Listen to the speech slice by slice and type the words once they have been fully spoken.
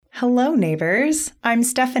Hello, neighbors. I'm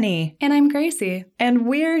Stephanie. And I'm Gracie. And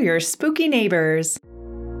we're your spooky neighbors.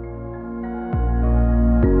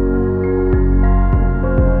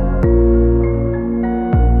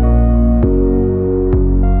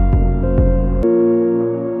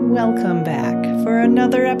 Welcome back for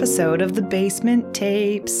another episode of the Basement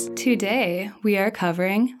Tapes. Today, we are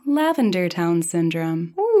covering Lavender Town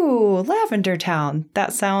Syndrome. Ooh, Lavender Town.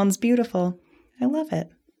 That sounds beautiful. I love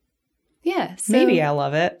it. Yeah, so... Maybe I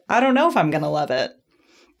love it. I don't know if I'm going to love it.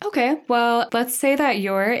 Okay, well, let's say that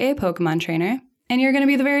you're a Pokemon trainer, and you're going to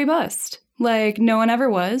be the very best. Like, no one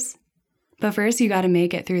ever was. But first, you got to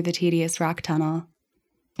make it through the tedious rock tunnel.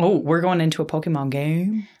 Oh, we're going into a Pokemon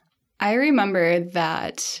game? I remember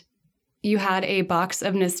that you had a box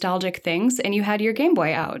of nostalgic things, and you had your Game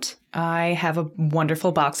Boy out. I have a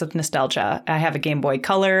wonderful box of nostalgia. I have a Game Boy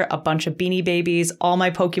Color, a bunch of Beanie Babies, all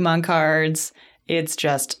my Pokemon cards. It's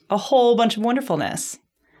just a whole bunch of wonderfulness.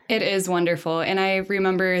 It is wonderful. And I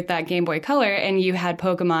remember that Game Boy Color, and you had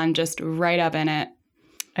Pokemon just right up in it.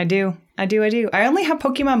 I do. I only have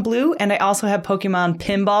Pokemon Blue, and I also have Pokemon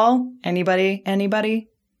Pinball. Anybody?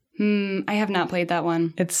 I have not played that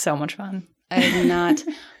one. It's so much fun. I have not.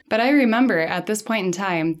 But I remember at this point in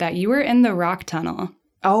time that you were in the rock tunnel.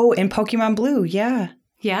 Oh, in Pokemon Blue, yeah.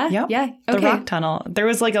 Yeah? Yep. Yeah. Okay. The rock tunnel. There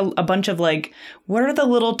was like a bunch of like, what are the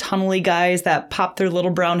little tunnely guys that pop their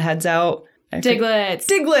little brown heads out? Digletts.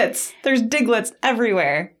 Diglets. There's Diglets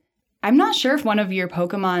everywhere. I'm not sure if one of your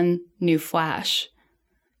Pokemon knew Flash,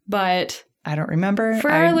 but... I don't remember.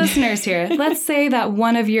 For our listeners here, let's say that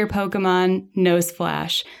one of your Pokemon knows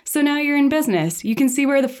Flash. So now you're in business. You can see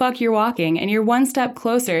where the fuck you're walking, and you're one step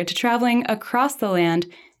closer to traveling across the land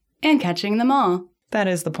and catching them all. That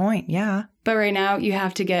is the point, yeah. But right now, you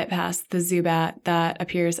have to get past the Zubat that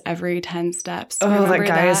appears every 10 steps. Oh, that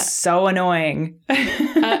guy is so annoying.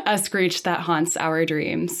 a screech that haunts our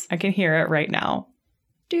dreams. I can hear it right now.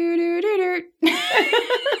 Do-do-do-do.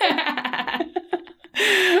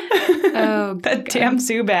 Oh, that damn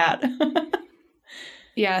Zubat.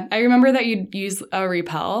 Yeah, I remember that you'd use a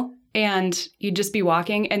repel and you'd just be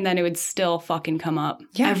walking and then it would still fucking come up.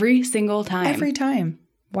 Yeah. Every single time. Every time.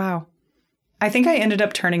 Wow. I think I ended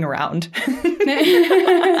up turning around.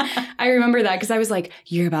 I remember that because I was like,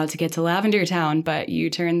 you're about to get to Lavender Town, but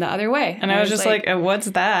you turned the other way. And I was just like, what's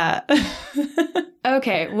that?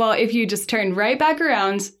 Okay, well, if you just turn right back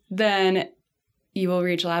around, then you will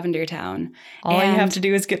reach Lavender Town. All you have to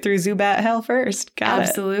do is get through Zubat Hell first. Got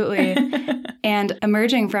absolutely. And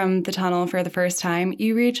emerging from the tunnel for the first time,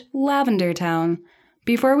 you reach Lavender Town.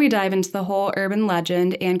 Before we dive into the whole urban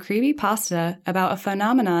legend and creepypasta about a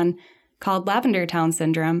phenomenon called Lavender Town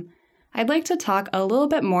Syndrome, I'd like to talk a little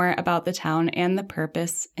bit more about the town and the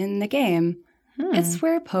purpose in the game. It's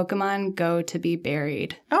where Pokemon go to be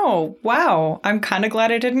buried. Oh, wow. I'm kind of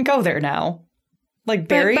glad I didn't go there now. Like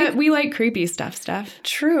buried? But we like creepy stuff, Steph.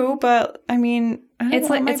 True, but I mean...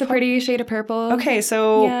 It's a pretty shade of purple. Okay,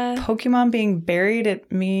 so Pokemon being buried,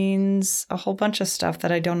 it means a whole bunch of stuff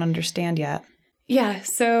that I don't understand yet. Yeah,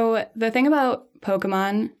 so the thing about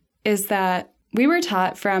Pokemon is that we were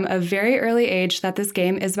taught from a very early age that this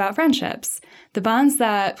game is about friendships, the bonds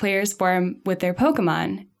that players form with their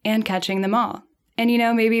Pokemon, and catching them all. And,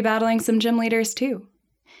 maybe battling some gym leaders, too.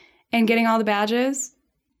 And getting all the badges.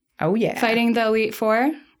 Oh, yeah. Fighting the Elite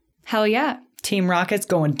Four. Hell yeah. Team Rocket's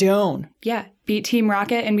going down. Yeah. Beat Team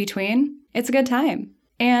Rocket in between. It's a good time.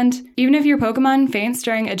 And even if your Pokemon faints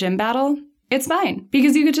during a gym battle, it's fine.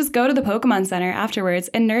 Because you could just go to the Pokemon Center afterwards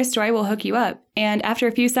and Nurse Joy will hook you up. And after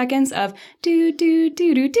a few seconds of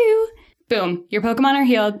do-do-do-do-do, boom, your Pokemon are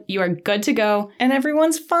healed. You are good to go. And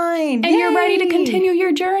everyone's fine. And you're ready to continue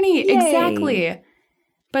your journey. Yay. Exactly.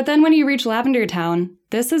 But then when you reach Lavender Town,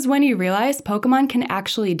 this is when you realize Pokemon can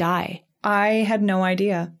actually die. I had no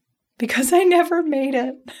idea. Because I never made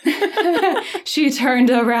it. She turned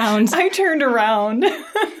around. I turned around.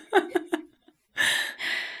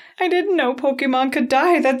 I didn't know Pokemon could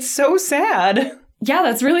die. That's so sad. Yeah,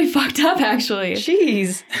 that's really fucked up, actually.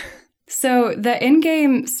 Jeez. So the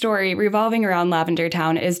in-game story revolving around Lavender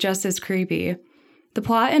Town is just as creepy. The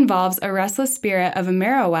plot involves a restless spirit of a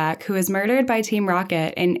Marowak who is murdered by Team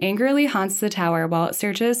Rocket and angrily haunts the tower while it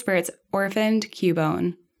searches for its orphaned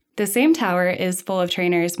Cubone. The same tower is full of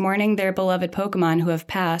trainers mourning their beloved Pokemon who have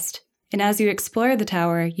passed. And as you explore the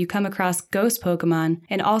tower, you come across ghost Pokemon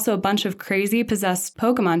and also a bunch of crazy possessed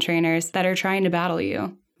Pokemon trainers that are trying to battle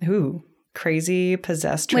you. Ooh, crazy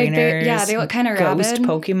possessed trainers. They look kind of rabid. Ghost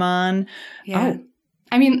Pokemon. Yeah. Oh.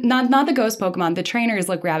 I mean, not the ghost Pokemon. The trainers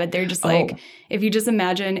look rabid. They're just like, if you just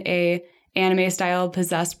imagine a anime-style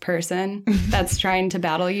possessed person that's trying to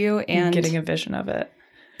battle you and... getting a vision of it.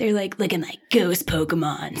 They're like, look at my ghost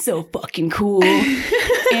Pokemon. So fucking cool.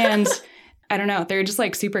 And I don't know. They're just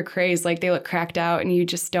like super crazed. Like they look cracked out and you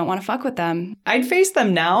just don't want to fuck with them. I'd face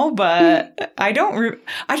them now, but I don't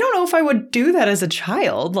know if I would do that as a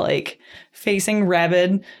child, like facing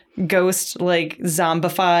rabid ghost, like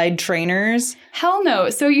zombified trainers. Hell no.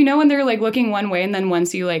 So you know when they're like looking one way and then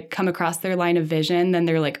once you like come across their line of vision, then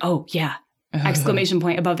they're like, oh yeah, exclamation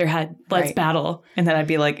point above their head. Let's battle. And then I'd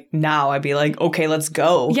be like, okay, let's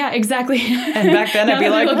go. Yeah, exactly. And back then I'd be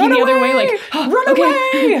like, looking the other way, like, run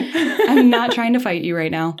away. I'm not trying to fight you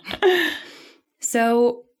right now.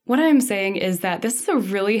 So what I'm saying is that this is a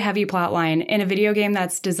really heavy plot line in a video game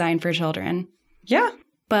that's designed for children. Yeah.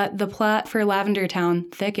 But the plot for Lavender Town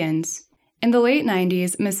thickens. In the late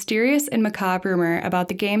 90s, mysterious and macabre rumor about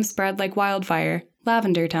the game spread like wildfire,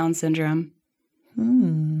 Lavender Town Syndrome.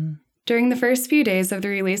 During the first few days of the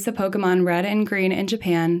release of Pokemon Red and Green in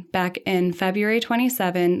Japan, back in February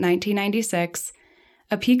 27, 1996,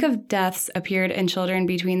 a peak of deaths appeared in children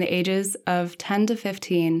between the ages of 10 to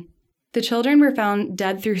 15. The children were found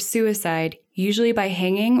dead through suicide, usually by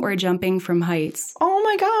hanging or jumping from heights. Oh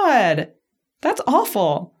my God. That's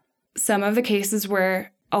awful. Some of the cases were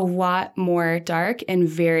a lot more dark and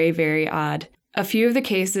very, very odd. A few of the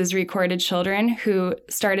cases recorded children who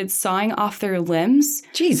started sawing off their limbs.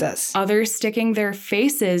 Jesus. Others sticking their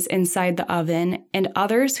faces inside the oven, and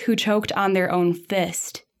others who choked on their own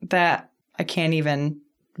fist. That, I can't even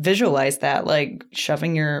visualize that, like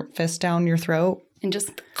shoving your fist down your throat. And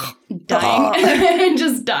just dying. And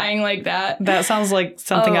just dying like that. That sounds like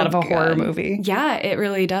something out of a horror movie. Yeah, it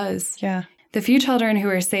really does. Yeah. The few children who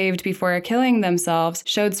were saved before killing themselves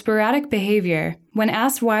showed sporadic behavior. When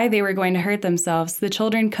asked why they were going to hurt themselves, the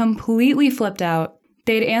children completely flipped out.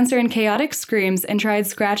 They'd answer in chaotic screams and tried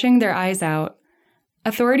scratching their eyes out.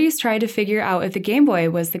 Authorities tried to figure out if the Game Boy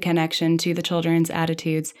was the connection to the children's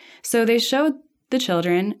attitudes, so they showed the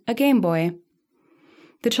children a Game Boy.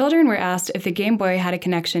 The children were asked if the Game Boy had a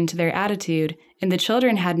connection to their attitude, and the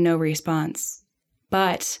children had no response.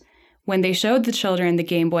 But when they showed the children the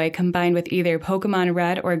Game Boy combined with either Pokemon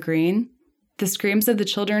Red or Green, the screams of the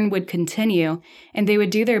children would continue, and they would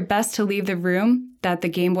do their best to leave the room that the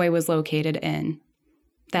Game Boy was located in.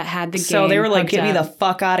 That had the game. So they were like, get me the up.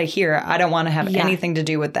 fuck out of here. I don't want to have anything to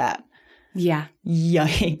do with that. Yeah.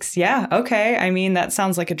 Yikes. Yeah. Okay. I mean, that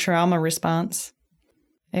sounds like a trauma response,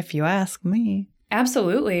 if you ask me.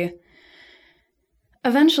 Absolutely.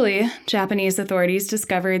 Eventually, Japanese authorities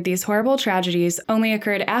discovered these horrible tragedies only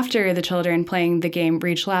occurred after the children playing the game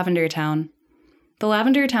reached Lavender Town. The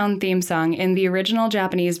Lavender Town theme song in the original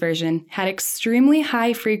Japanese version had extremely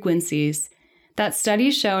high frequencies that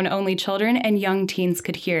studies shown only children and young teens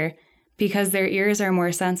could hear because their ears are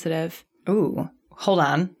more sensitive. Ooh, hold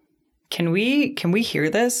on. Can we hear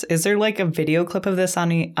this? Is there like a video clip of this on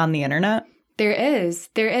the internet? There is.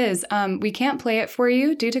 We can't play it for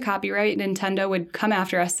you due to copyright. Nintendo would come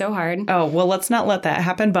after us so hard. Oh, well, let's not let that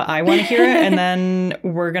happen, but I want to hear it, and then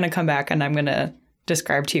we're going to come back, and I'm going to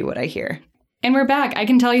describe to you what I hear. And we're back. I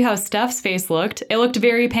can tell you how Steph's face looked. It looked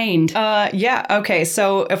very pained. Yeah, okay,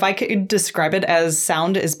 so if I could describe it as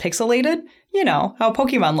sound is pixelated, you know, how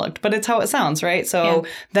Pokemon looked, but it's how it sounds, right? So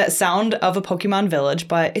that sound of a Pokemon village,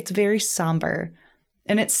 but it's very somber.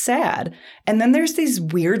 And it's sad. And then there's these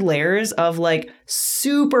weird layers of like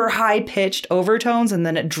super high-pitched overtones, and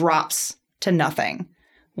then it drops to nothing.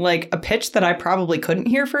 Like a pitch that I probably couldn't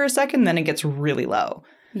hear for a second, then it gets really low.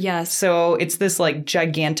 Yes. So it's this like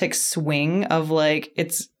gigantic swing of like,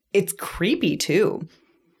 it's creepy too.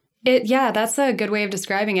 Yeah, that's a good way of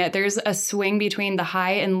describing it. There's a swing between the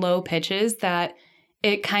high and low pitches that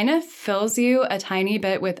it kind of fills you a tiny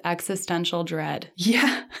bit with existential dread.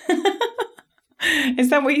 Yeah. Is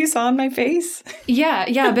that what you saw on my face? Yeah,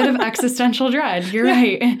 a bit of existential dread. You're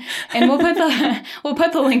right. And we'll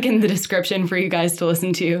put the link in the description for you guys to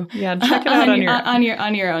listen to. Yeah, check it out on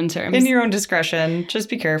your own terms. In your own discretion. Just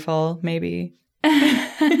be careful, maybe.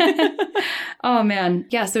 Oh man.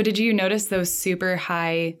 Yeah, so did you notice those super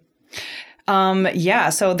high? Yeah,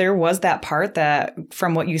 so there was that part that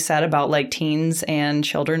from what you said about like teens and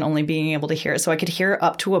children only being able to hear it. So I could hear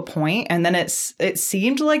up to a point, and then it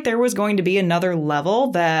seemed like there was going to be another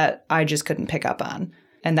level that I just couldn't pick up on.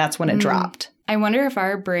 And that's when it dropped. I wonder if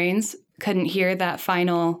our brains couldn't hear that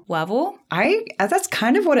final level. That's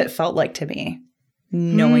kind of what it felt like to me,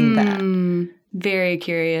 knowing that. Very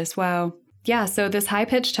curious. Wow. Yeah, so this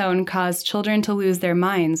high-pitched tone caused children to lose their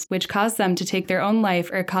minds, which caused them to take their own life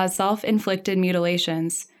or cause self-inflicted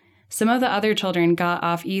mutilations. Some of the other children got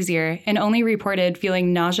off easier and only reported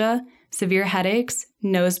feeling nausea, severe headaches,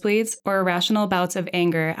 nosebleeds, or irrational bouts of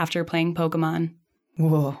anger after playing Pokemon.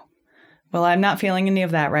 Whoa. Well, I'm not feeling any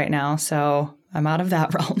of that right now, so I'm out of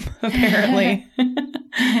that realm, apparently.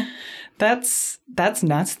 That's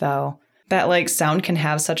nuts, though. That, like, sound can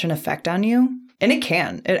have such an effect on you. And it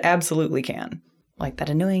can. It absolutely can. Like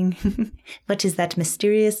that annoying, what is that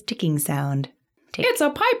mysterious ticking sound? Tick. It's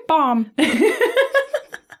a pipe bomb.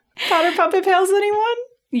 Potter Puppet Pals, anyone?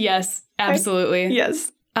 Yes, absolutely.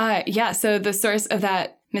 Yes. Yeah, so the source of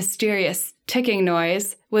that mysterious ticking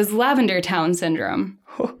noise was Lavender Town Syndrome.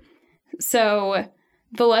 So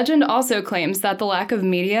the legend also claims that the lack of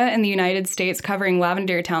media in the United States covering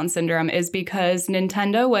Lavender Town Syndrome is because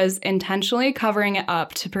Nintendo was intentionally covering it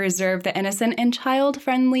up to preserve the innocent and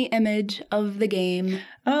child-friendly image of the game.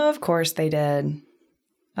 Of course they did.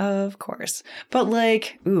 Of course. But,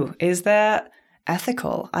 like, is that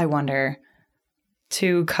ethical, I wonder,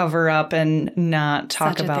 to cover up and not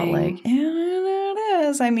talk about, like, it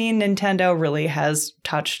is. I mean, Nintendo really has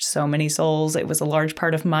touched so many souls. It was a large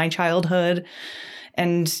part of my childhood.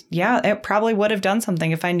 And yeah, it probably would have done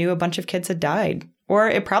something if I knew a bunch of kids had died. Or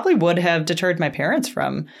it probably would have deterred my parents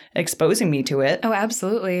from exposing me to it. Oh,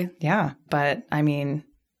 absolutely. Yeah. But I mean,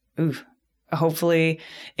 hopefully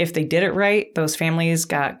if they did it right, those families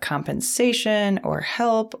got compensation or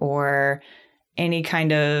help or any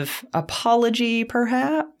kind of apology,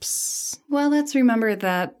 perhaps. Well, let's remember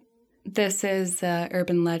that this is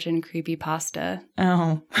urban legend creepypasta.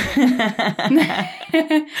 Oh.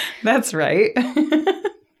 That's right.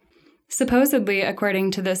 Supposedly, according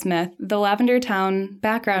to this myth, the Lavender Town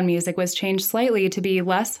background music was changed slightly to be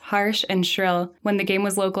less harsh and shrill when the game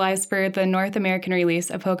was localized for the North American release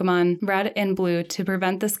of Pokemon Red and Blue to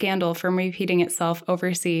prevent the scandal from repeating itself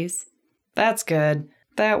overseas. That's good.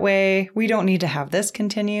 That way, we don't need to have this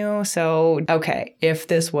continue. So, okay, if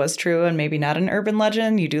this was true and maybe not an urban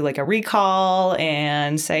legend, you do like a recall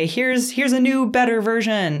and say, here's a new, better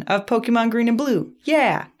version of Pokemon Green and Blue.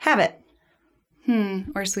 Yeah, have it.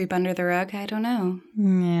 Or sweep under the rug. I don't know.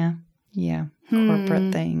 Yeah.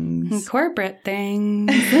 Corporate things. Corporate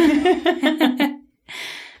things.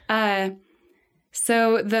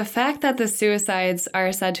 So the fact that the suicides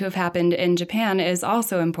are said to have happened in Japan is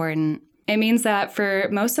also important. It means that for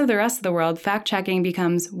most of the rest of the world, fact-checking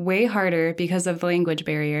becomes way harder because of the language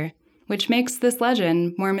barrier, which makes this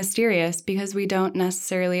legend more mysterious because we don't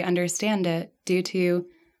necessarily understand it due to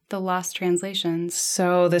the lost translations.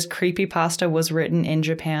 So this creepypasta was written in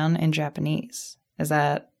Japan in Japanese. Is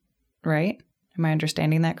that right? Am I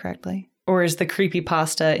understanding that correctly? Or is the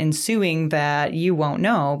creepypasta ensuing that you won't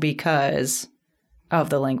know because of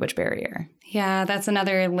the language barrier? Yeah, that's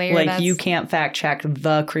another layer. Like, you can't fact check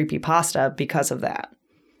the creepypasta because of that.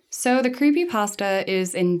 So the creepypasta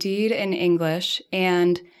is indeed in English,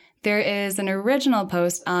 and there is an original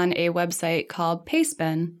post on a website called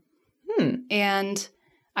Pastebin. And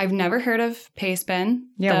I've never heard of Pastebin.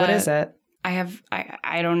 Yeah, what is it?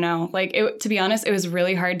 I don't know. Like, to be honest, it was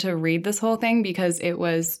really hard to read this whole thing because it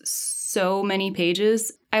was so many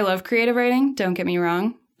pages. I love creative writing, don't get me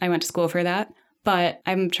wrong. I went to school for that. But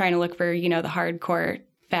I'm trying to look for, the hardcore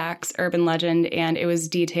facts, urban legend, and it was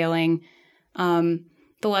detailing the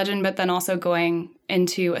legend, but then also going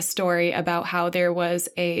into a story about how there was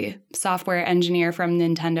a software engineer from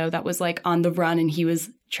Nintendo that was, like, on the run, and he was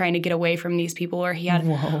trying to get away from these people, or he had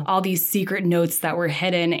all these secret notes that were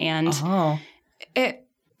hidden, and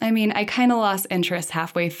I kind of lost interest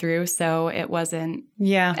halfway through, so it wasn't...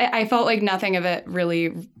 Yeah. I felt like nothing of it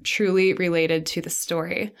really truly related to the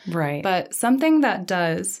story. Right. But something that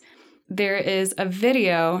does, there is a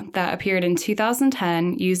video that appeared in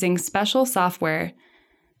 2010 using special software.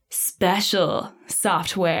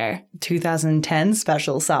 2010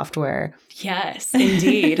 special software. Yes,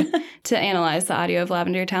 indeed. To analyze the audio of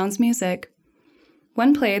Lavender Town's music.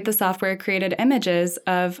 When played, the software created images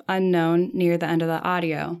of unknown near the end of the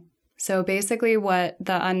audio. So basically what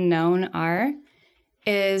the unknown are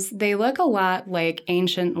is they look a lot like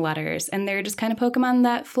ancient letters, and they're just kind of Pokemon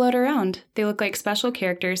that float around. They look like special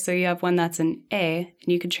characters, so you have one that's an A,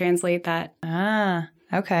 and you could translate that. Ah,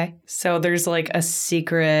 okay. So there's like a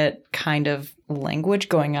secret kind of language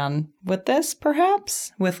going on with this,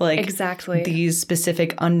 perhaps? With like exactly these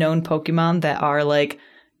specific unknown Pokemon that are like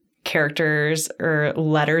characters or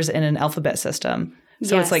letters in an alphabet system.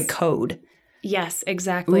 So It's like code. Yes,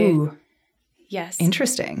 exactly. Ooh. Yes.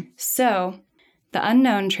 Interesting. So the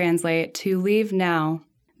unknown translate to leave now.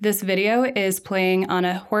 This video is playing on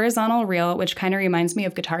a horizontal reel, which kind of reminds me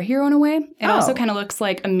of Guitar Hero in a way. It also kind of looks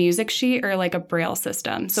like a music sheet or like a braille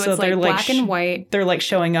system. So it's like black and white. They're like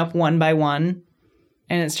showing up one by one,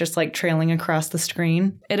 and it's just like trailing across the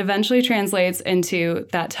screen. It eventually translates into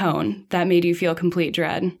that tone that made you feel complete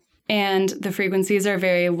dread. And the frequencies are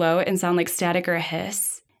very low and sound like static or a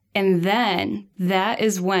hiss. And then that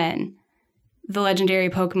is when the legendary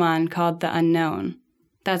Pokemon called the Unknown,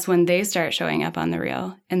 that's when they start showing up on the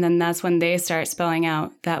reel. And then that's when they start spelling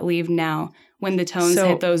out that leave now, when the tones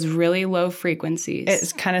hit those really low frequencies.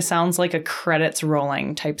 It kind of sounds like a credits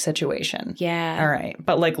rolling type situation. Yeah. All right.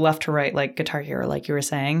 But like left to right, like Guitar Hero, like you were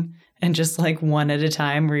saying, and just like one at a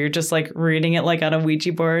time where you're just like reading it like on a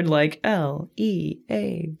Ouija board, like LEAVENOW.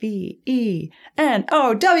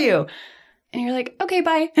 And you're like, okay,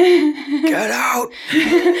 bye. Get out.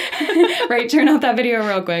 Right, turn off that video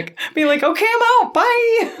real quick. Be like, okay, I'm out.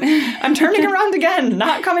 Bye. I'm turning around again.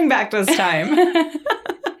 Not coming back this time.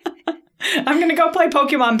 I'm going to go play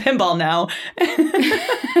Pokemon Pinball now.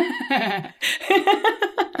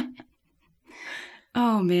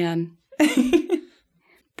 Oh, man.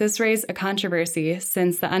 This raised a controversy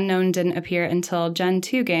since the Unknown didn't appear until Gen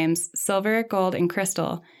 2 games, Silver, Gold, and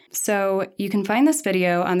Crystal. So you can find this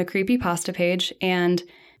video on the Creepypasta page, and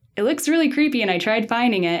it looks really creepy, and I tried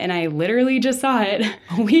finding it, and I literally just saw it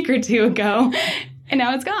a week or two ago, and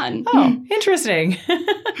now it's gone. Oh, interesting.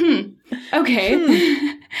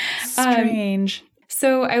 Okay. Strange.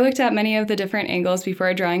 So I looked at many of the different angles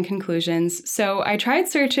before drawing conclusions. So I tried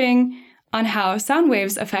searching on how sound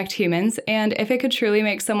waves affect humans and if it could truly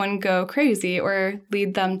make someone go crazy or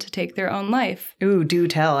lead them to take their own life. Ooh, do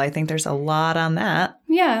tell. I think there's a lot on that.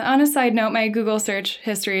 Yeah, on a side note, my Google search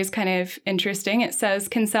history is kind of interesting. It says,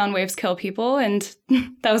 can sound waves kill people? And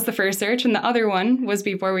that was the first search. And the other one was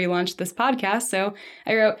before we launched this podcast. So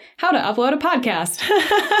I wrote, how to upload a podcast.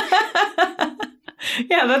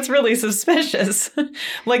 Yeah, that's really suspicious.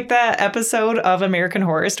 Like that episode of American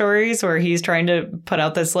Horror Stories where he's trying to put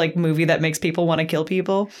out this like movie that makes people want to kill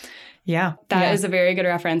people. Yeah. That is a very good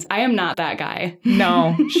reference. I am not that guy.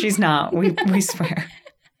 No, she's not. We swear.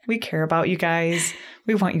 We care about you guys.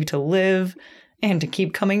 We want you to live and to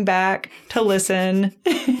keep coming back to listen.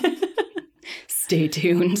 Stay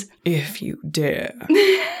tuned. If you dare.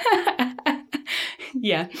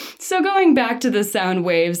 Yeah. So going back to the sound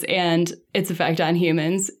waves and its effect on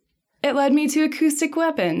humans, it led me to acoustic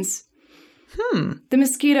weapons. The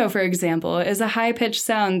mosquito, for example, is a high-pitched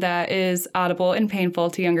sound that is audible and painful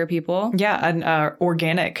to younger people. Yeah, an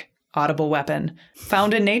organic audible weapon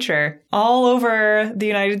found in nature all over the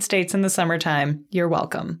United States in the summertime. You're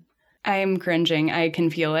welcome. I'm cringing. I can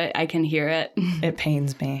feel it. I can hear it. It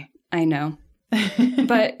pains me. I know.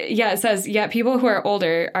 But yeah, it says, people who are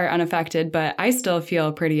older are unaffected, but I still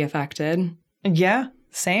feel pretty affected. Yeah,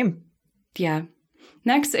 same. Yeah.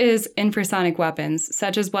 Next is infrasonic weapons,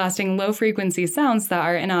 such as blasting low-frequency sounds that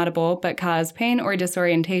are inaudible but cause pain or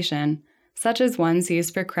disorientation, such as ones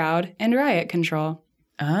used for crowd and riot control.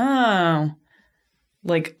 Oh.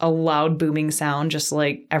 Like a loud booming sound, just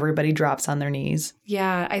like everybody drops on their knees.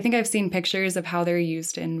 Yeah, I think I've seen pictures of how they're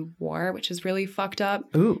used in war, which is really fucked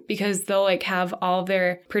up. Ooh. Because they'll like have all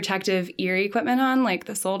their protective ear equipment on, like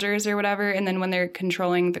the soldiers or whatever, and then when they're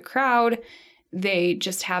controlling the crowd, they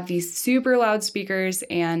just have these super loud speakers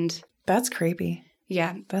and... That's creepy.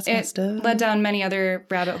 Yeah. That's messed up. It led down many other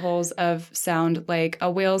rabbit holes of sound, like a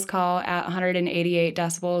whale's call at 188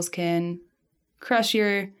 decibels can crush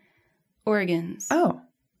your organs. Oh,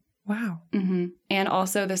 wow. Mm-hmm. And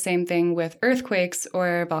also the same thing with earthquakes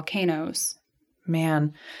or volcanoes.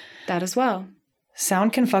 Man. That as well.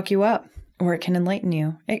 Sound can fuck you up, or it can enlighten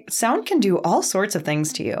you. Sound can do all sorts of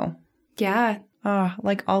things to you. Yeah.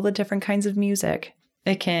 Like all the different kinds of music.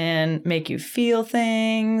 It can make you feel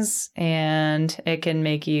things, and it can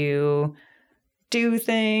make you do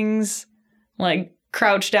things. Like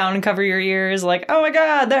crouch down and cover your ears, like, oh my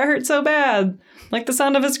God, that hurt so bad. Like the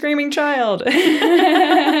sound of a screaming child.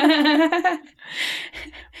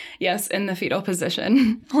 Yes, in the fetal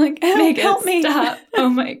position. Like, help me. Stop. Oh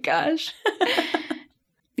my gosh.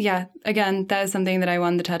 Yeah, again, that is something that I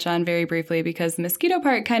wanted to touch on very briefly because the mosquito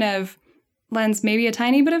part kind of lends maybe a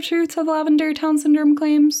tiny bit of truth to the Lavender Town Syndrome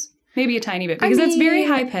claims. Maybe a tiny bit, because it's very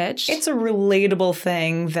high-pitched. It's a relatable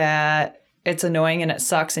thing that it's annoying and it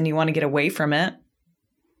sucks and you want to get away from it.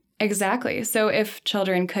 Exactly. So if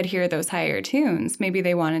children could hear those higher tunes, maybe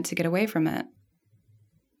they wanted to get away from it.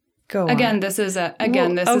 Go on. Again, this is an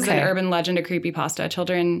urban legend, a creepypasta.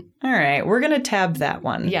 Children... All right, we're going to tab that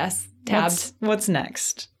one. Yes, tabbed. What's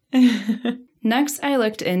next? Next, I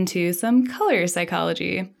looked into some color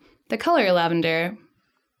psychology. The color lavender,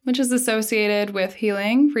 which is associated with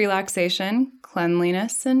healing, relaxation,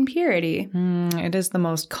 cleanliness, and purity. It is the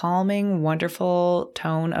most calming, wonderful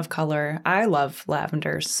tone of color. I love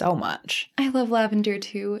lavender so much. I love lavender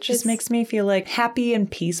too. It just makes me feel like happy and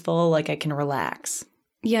peaceful, like I can relax.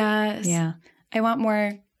 Yes. Yeah. I want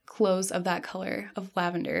more clothes of that color of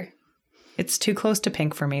lavender. It's too close to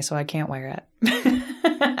pink for me, so I can't wear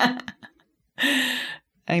it.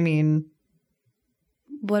 I mean...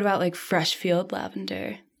 What about like fresh field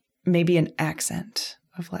lavender? Maybe an accent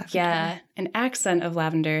of lavender. Yeah, an accent of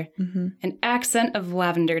lavender. Mm-hmm. An accent of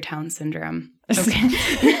Lavender Town syndrome. Okay.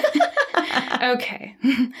 Okay.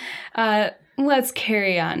 Let's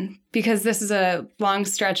carry on, because this is a long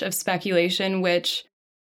stretch of speculation, which,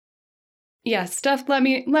 yeah, Steph, let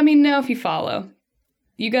me know if you follow.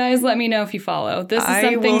 You guys, let me know if you follow. This is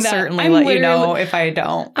something I will that certainly let you know if I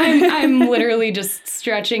don't. I'm literally just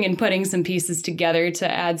stretching and putting some pieces together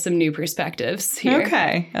to add some new perspectives here.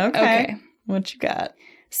 Okay. What you got?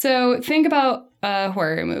 So think about a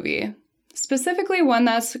horror movie, specifically one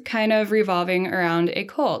that's kind of revolving around a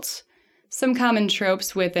cult. Some common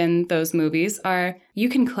tropes within those movies are, you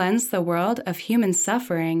can cleanse the world of human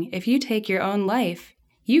suffering if you take your own life.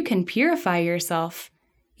 You can purify yourself.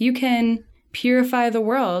 You can purify the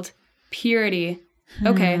world. Purity.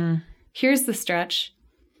 Okay, here's the stretch.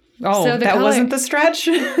 Oh, so that wasn't the stretch?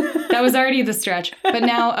 That was already the stretch. But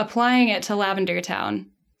now applying it to Lavender Town.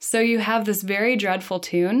 So you have this very dreadful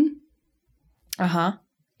tune. Uh-huh.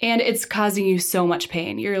 And it's causing you so much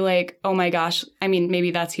pain. You're like, oh my gosh. I mean, maybe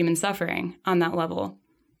that's human suffering on that level.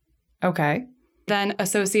 Okay. Then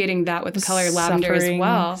associating that with the color lavender as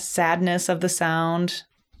well. Sadness of the sound.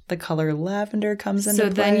 The color lavender comes into play.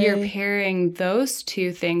 So then you're pairing those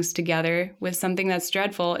two things together with something that's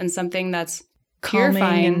dreadful and something that's purifying.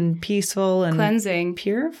 Calming and peaceful and cleansing.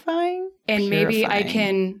 Purifying? And maybe I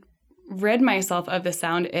can rid myself of the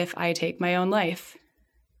sound if I take my own life.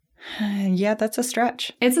 Yeah, that's a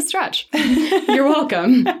stretch. It's a stretch. You're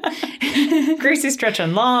welcome. Gracie's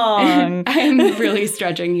stretching long. I'm really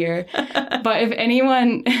stretching here. But if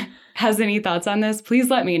anyone has any thoughts on this,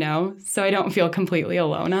 please let me know so I don't feel completely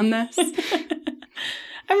alone on this.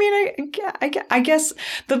 I mean, I guess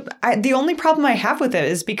the only problem I have with it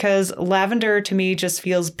is because lavender to me just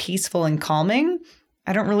feels peaceful and calming.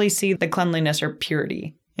 I don't really see the cleanliness or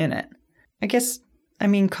purity in it. I guess... I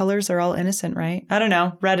mean, colors are all innocent, right? I don't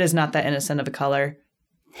know. Red is not that innocent of a color.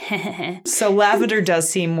 So lavender does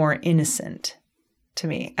seem more innocent to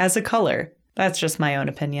me as a color. That's just my own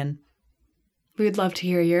opinion. We'd love to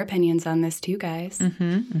hear your opinions on this too, guys.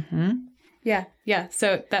 Yeah.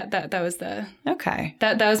 So that was the... Okay.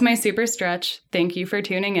 That was my super stretch. Thank you for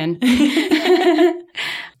tuning in.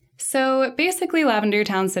 So basically, Lavender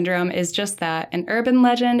Town Syndrome is just that, an urban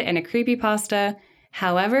legend and a creepypasta.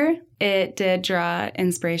 However, it did draw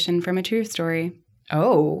inspiration from a true story.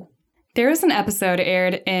 Oh. There was an episode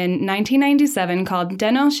aired in 1997 called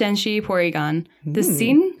Denno Shenshi Porygon. The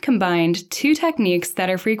scene combined two techniques that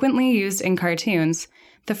are frequently used in cartoons.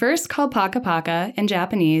 The first, called Paka Paka in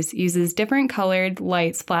Japanese, uses different colored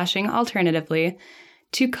lights flashing alternatively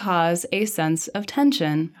to cause a sense of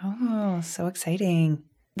tension. Oh, so exciting.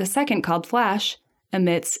 The second, called Flash,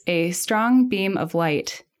 emits a strong beam of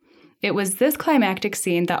light. It was this climactic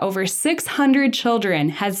scene that over 600 children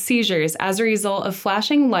had seizures as a result of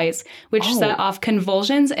flashing lights, which set off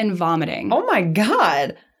convulsions and vomiting. Oh my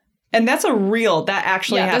God. And that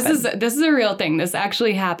actually happened. This is a real thing. This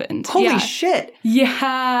actually happened. Holy shit.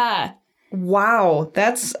 Yeah. Wow.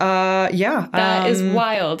 That's, yeah. That is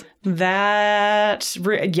wild. So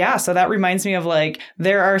that reminds me of like,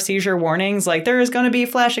 there are seizure warnings, like there is going to be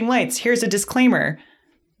flashing lights. Here's a disclaimer.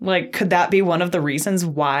 Like, could that be one of the reasons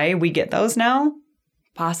why we get those now?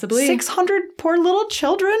 Possibly. 600 poor little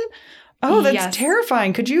children? Oh, that's yes.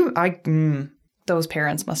 terrifying. Could you... those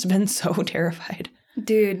parents must have been so terrified.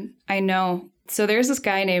 Dude, I know. So there's this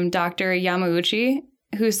guy named Dr. Yamauchi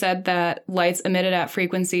who said that lights emitted at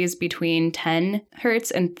frequencies between 10 hertz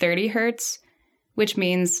and 30 hertz, which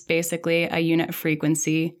means basically a unit of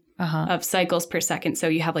frequency of cycles per second. So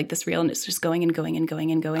you have like this reel and it's just going and going and going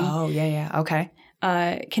and going. Oh, yeah. Okay.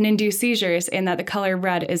 Can induce seizures, and that the color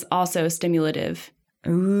red is also stimulative.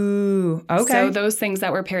 Ooh, okay. So those things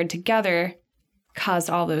that were paired together caused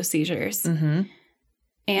all those seizures. Mm-hmm.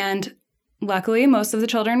 And luckily, most of the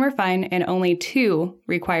children were fine, and only 2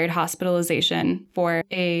 required hospitalization for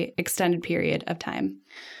a extended period of time.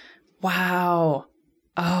 Wow.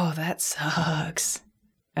 Oh, that sucks.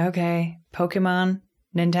 Okay. Pokemon,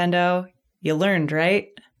 Nintendo, you learned, right?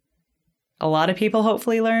 A lot of people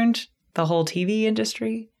hopefully learned. The whole TV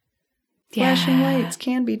industry. Yeah. Flashing lights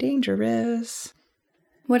can be dangerous.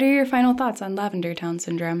 What are your final thoughts on Lavender Town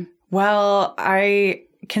Syndrome? Well, I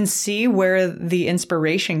can see where the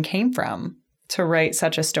inspiration came from to write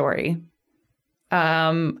such a story.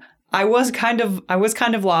 I was kind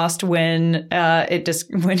of lost when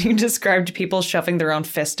when you described people shoving their own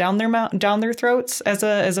fist down their throats as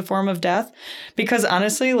a form of death, because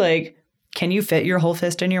honestly, like, can you fit your whole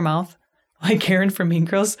fist in your mouth? Like Karen from Mean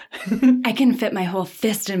Girls. I can fit my whole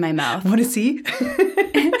fist in my mouth. Want to see?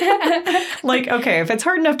 Like, okay, if it's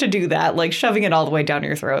hard enough to do that, like shoving it all the way down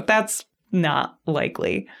your throat, that's not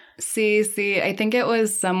likely. See, I think it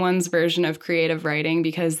was someone's version of creative writing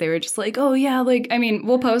because they were just like, oh yeah, like, I mean,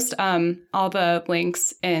 we'll post all the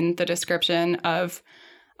links in the description of,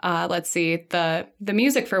 let's see, the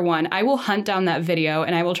music for one. I will hunt down that video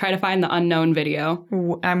and I will try to find the unknown video.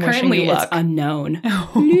 I'm Currently, wishing you luck. It's unknown.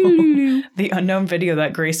 The unknown video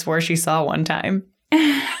that Grace swore she saw one time.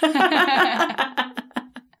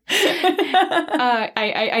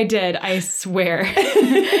 I did, I swear.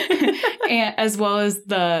 And as well as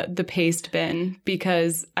the paste bin,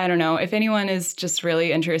 because I don't know, if anyone is just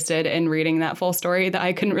really interested in reading that full story that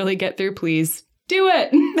I couldn't really get through, please do it.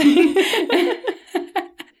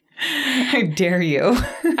 I dare you.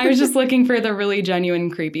 I was just looking for the really genuine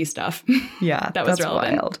creepy stuff. Yeah, that was that's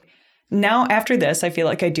relevant. Wild. Now, after this, I feel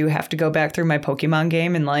like I do have to go back through my Pokemon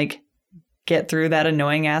game and like get through that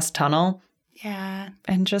annoying ass tunnel. Yeah.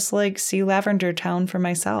 And just like see Lavender Town for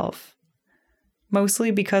myself.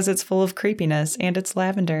 Mostly because it's full of creepiness and it's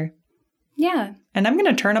lavender. Yeah. And I'm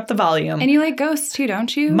going to turn up the volume. And you like ghosts too,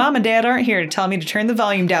 don't you? Mom and Dad aren't here to tell me to turn the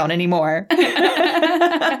volume down anymore.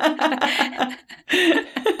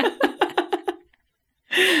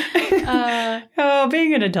 Oh,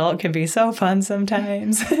 being an adult can be so fun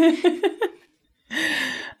sometimes.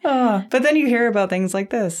 Oh, but then you hear about things like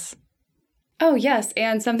this. Oh, yes.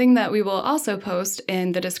 And something that we will also post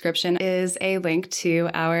in the description is a link to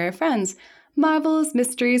our friends, Marvels,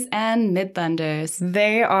 Mysteries, and Midthunders.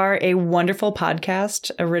 They are a wonderful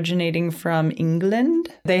podcast originating from England.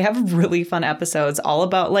 They have really fun episodes all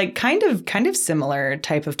about like kind of similar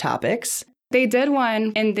type of topics. They did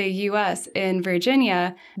one in the U.S. in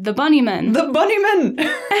Virginia, The Bunnymen. The Bunnymen!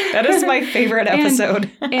 That is my favorite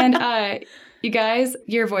episode. and you guys,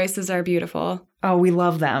 your voices are beautiful. Oh, we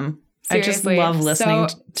love them. Seriously, I just love listening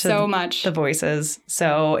to so much. the voices.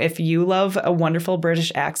 So if you love a wonderful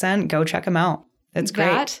British accent, go check them out. It's great.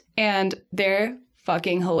 That, and they're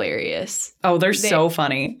fucking hilarious. Oh, they're so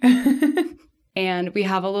funny. And we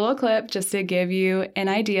have a little clip just to give you an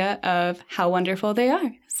idea of how wonderful they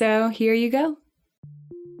are. So here you go.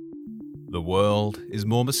 The world is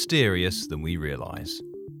more mysterious than we realise,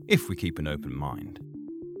 if we keep an open mind.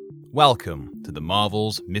 Welcome to the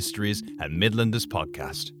Marvels, Mysteries and Midlanders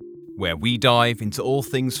podcast, where we dive into all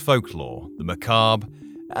things folklore, the macabre,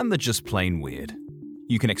 and the just plain weird.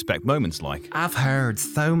 You can expect moments like, I've heard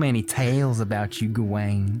so many tales about you,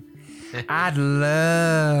 Gawain. I'd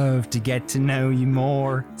love to get to know you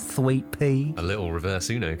more, Sweet Pea. A little reverse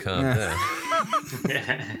Uno card there.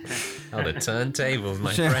 Oh, the turntables,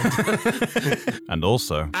 my friend. and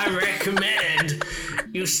also, I recommend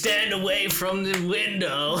you stand away from the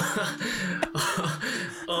window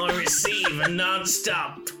or receive a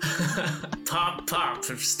non-stop pop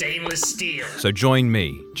of stainless steel. So join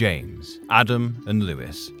me, James, Adam and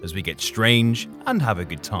Lewis as we get strange and have a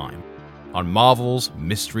good time on Marvels,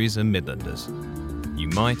 Mysteries and Midlanders. You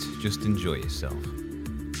might just enjoy yourself.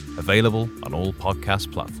 Available on all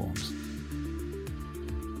podcast platforms.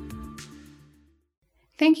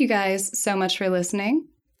 Thank you guys so much for listening.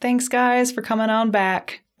 Thanks, guys, for coming on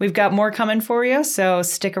back. We've got more coming for you, so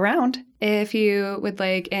stick around. If you would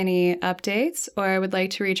like any updates or would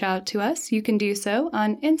like to reach out to us, you can do so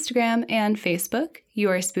on Instagram and Facebook,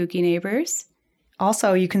 Your Spooky Neighbors.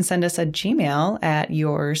 Also, you can send us a Gmail at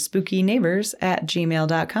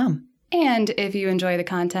yourspooky_neighbors@gmail.com. And if you enjoy the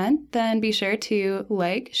content, then be sure to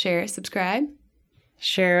like, share, subscribe.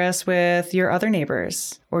 Share us with your other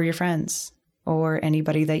neighbors or your friends or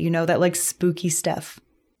anybody that you know that likes spooky stuff.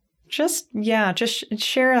 Just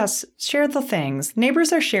share us. Share the things.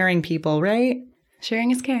 Neighbors are sharing people, right?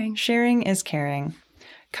 Sharing is caring. Sharing is caring.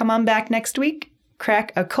 Come on back next week.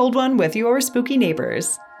 Crack a cold one with your spooky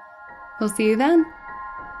neighbors. We'll see you then.